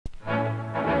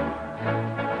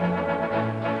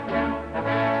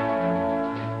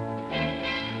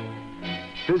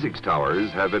Physics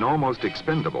towers have been almost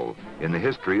expendable in the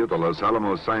history of the Los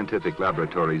Alamos Scientific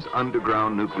Laboratory's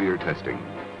underground nuclear testing.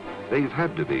 They've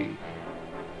had to be.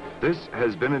 This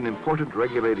has been an important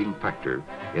regulating factor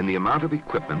in the amount of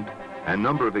equipment and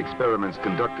number of experiments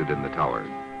conducted in the tower.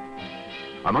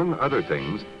 Among other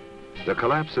things, the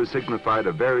collapse has signified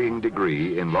a varying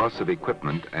degree in loss of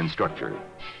equipment and structure.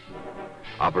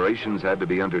 Operations had to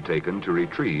be undertaken to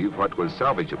retrieve what was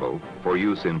salvageable for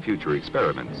use in future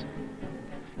experiments.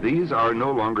 These are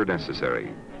no longer necessary.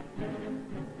 In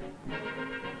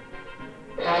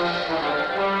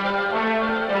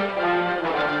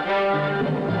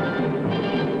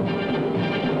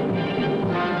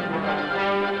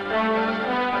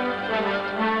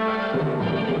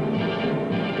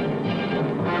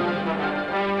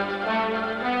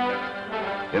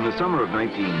the summer of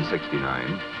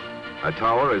 1969, a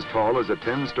tower as tall as a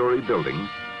 10-story building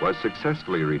was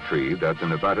successfully retrieved at the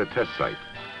Nevada test site.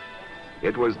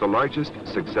 It was the largest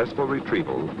successful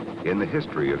retrieval in the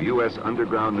history of U.S.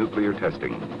 underground nuclear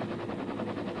testing.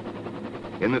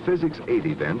 In the Physics 8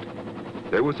 event,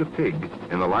 there was a pig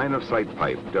in the line-of-sight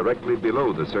pipe directly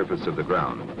below the surface of the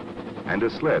ground and a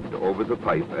sled over the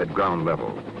pipe at ground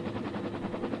level.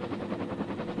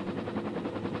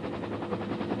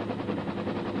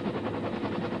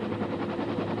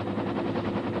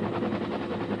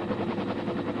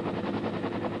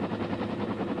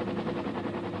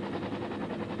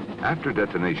 After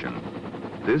detonation,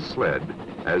 this sled,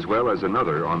 as well as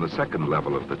another on the second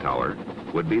level of the tower,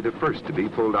 would be the first to be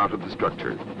pulled out of the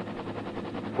structure.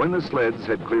 When the sleds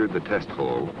had cleared the test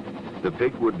hole, the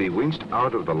pig would be winched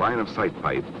out of the line-of-sight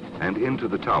pipe and into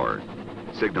the tower,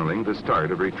 signaling the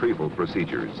start of retrieval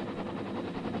procedures.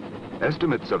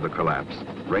 Estimates of the collapse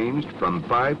ranged from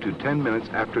 5 to 10 minutes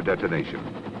after detonation,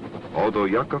 although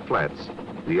Yucca Flats,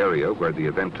 the area where the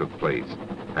event took place,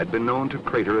 had been known to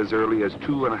crater as early as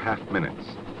 2.5 minutes.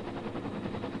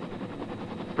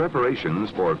 Preparations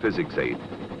for Physics 8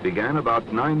 began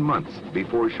about 9 months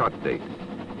before shot date.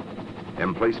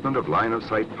 Emplacement of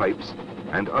line-of-sight pipes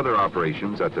and other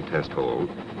operations at the test hole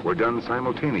were done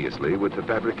simultaneously with the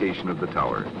fabrication of the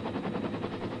tower.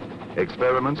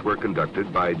 Experiments were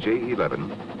conducted by J11,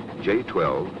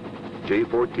 J12,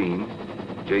 J14,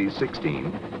 J16,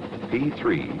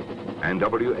 P3, and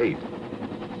W8.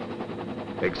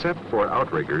 Except for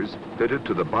outriggers fitted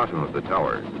to the bottom of the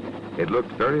tower, it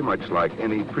looked very much like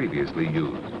any previously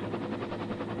used.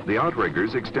 The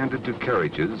outriggers extended to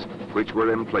carriages which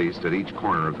were emplaced at each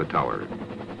corner of the tower.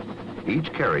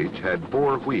 Each carriage had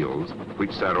 4 wheels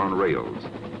which sat on rails.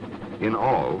 In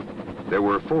all, there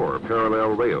were 4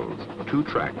 parallel rails, 2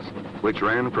 tracks, which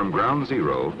ran from ground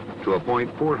zero to a point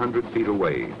 400 feet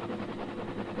away.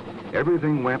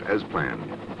 Everything went as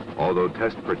planned, although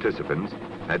test participants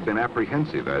had been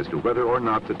apprehensive as to whether or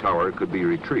not the tower could be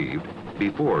retrieved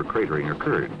before cratering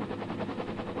occurred.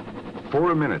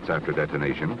 4 minutes after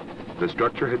detonation, the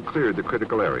structure had cleared the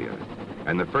critical area,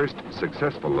 and the first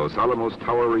successful Los Alamos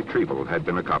tower retrieval had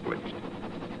been accomplished.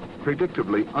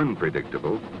 Predictably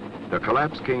unpredictable, the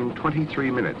collapse came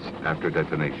 23 minutes after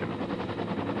detonation.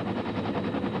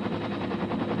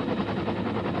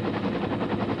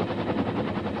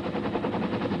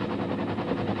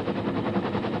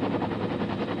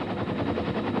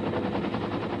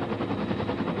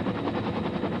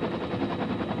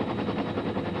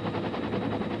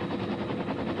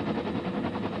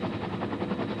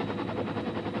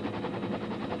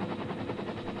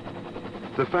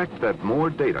 The fact that more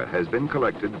data has been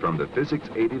collected from the Physics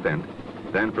 8 event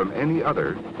than from any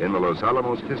other in the Los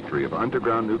Alamos history of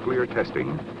underground nuclear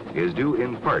testing is due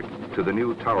in part to the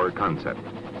new tower concept.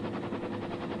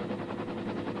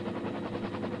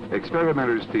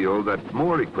 Experimenters feel that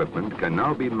more equipment can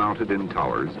now be mounted in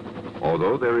towers,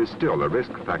 although there is still a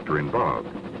risk factor involved.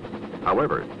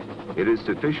 However, it is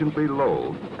sufficiently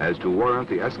low as to warrant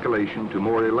the escalation to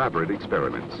more elaborate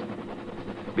experiments.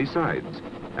 Besides,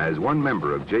 as one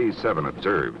member of J7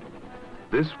 observed,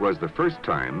 this was the first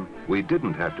time we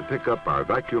didn't have to pick up our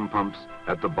vacuum pumps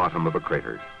at the bottom of a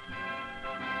crater.